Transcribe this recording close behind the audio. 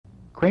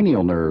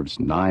Cranial nerves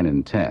 9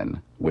 and 10,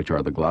 which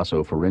are the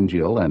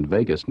glossopharyngeal and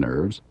vagus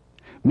nerves,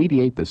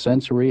 mediate the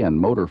sensory and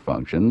motor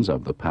functions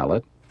of the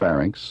palate,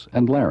 pharynx,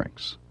 and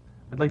larynx.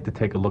 I'd like to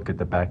take a look at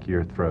the back of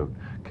your throat.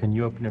 Can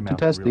you open your mouth?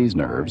 To test really these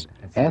wide nerves,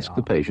 and say ask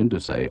the ah? patient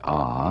to say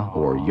ah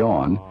or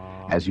yawn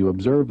as you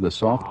observe the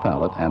soft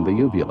palate and the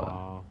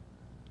uvula.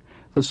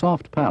 The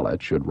soft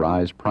palate should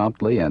rise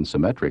promptly and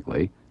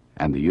symmetrically,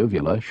 and the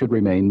uvula should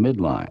remain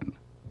midline.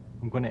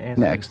 I'm going to ask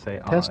Next, you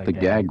to say test the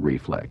again. gag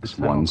reflex, This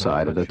time I'm one going to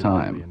side at a touch your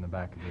belly in time. the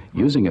back of the throat.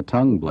 Using a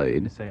tongue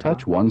blade, Say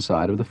touch ah. one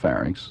side of the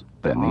pharynx,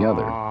 then the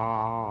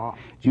other.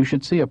 You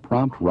should see a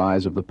prompt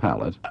rise of the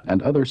palate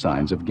and other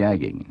signs of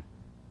gagging.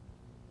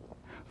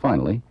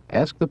 Finally,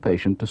 ask the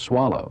patient to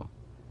swallow.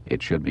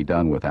 It should be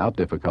done without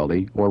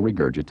difficulty or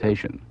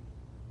regurgitation.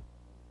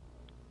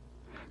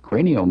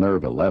 Cranial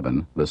nerve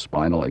 11, the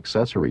spinal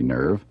accessory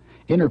nerve,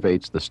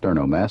 innervates the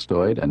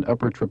sternomastoid and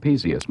upper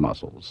trapezius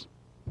muscles.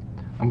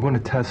 I'm going to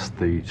test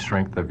the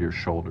strength of your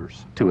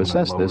shoulders. To I'm gonna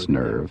assess lower this the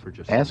neck nerve, for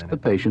just a ask the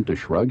minute. patient to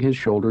shrug his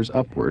shoulders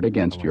upward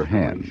against I your want you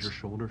to raise hands. your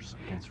shoulders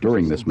against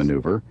During this resistance.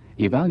 maneuver,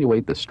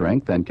 evaluate the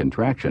strength and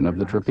contraction of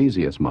the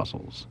trapezius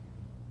muscles.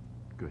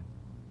 Good.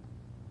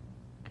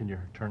 Can you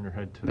turn your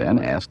head to the Then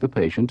right ask the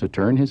patient to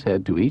turn his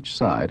head to each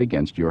side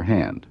against your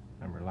hand.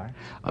 and relax?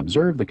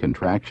 Observe the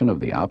contraction of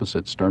the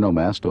opposite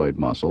sternomastoid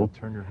muscle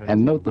Turn your head and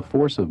to note the the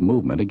force of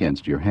movement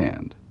against your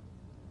hand.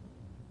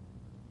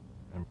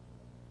 And-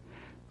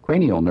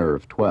 Cranial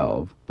nerve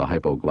 12, the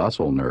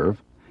hypoglossal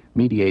nerve,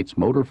 mediates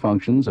motor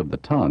functions of the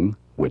tongue,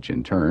 which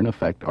in turn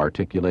affect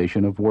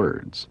articulation of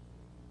words.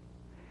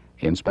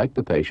 Inspect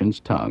the patient's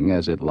tongue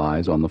as it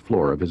lies on the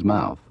floor of his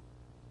mouth.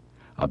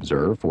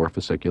 Observe for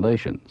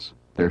fasciculations.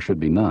 There should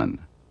be none.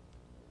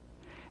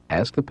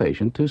 Ask the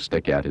patient to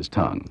stick out his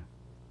tongue.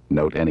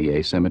 Note any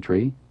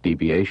asymmetry,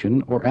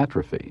 deviation, or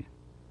atrophy.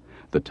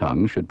 The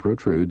tongue should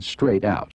protrude straight out.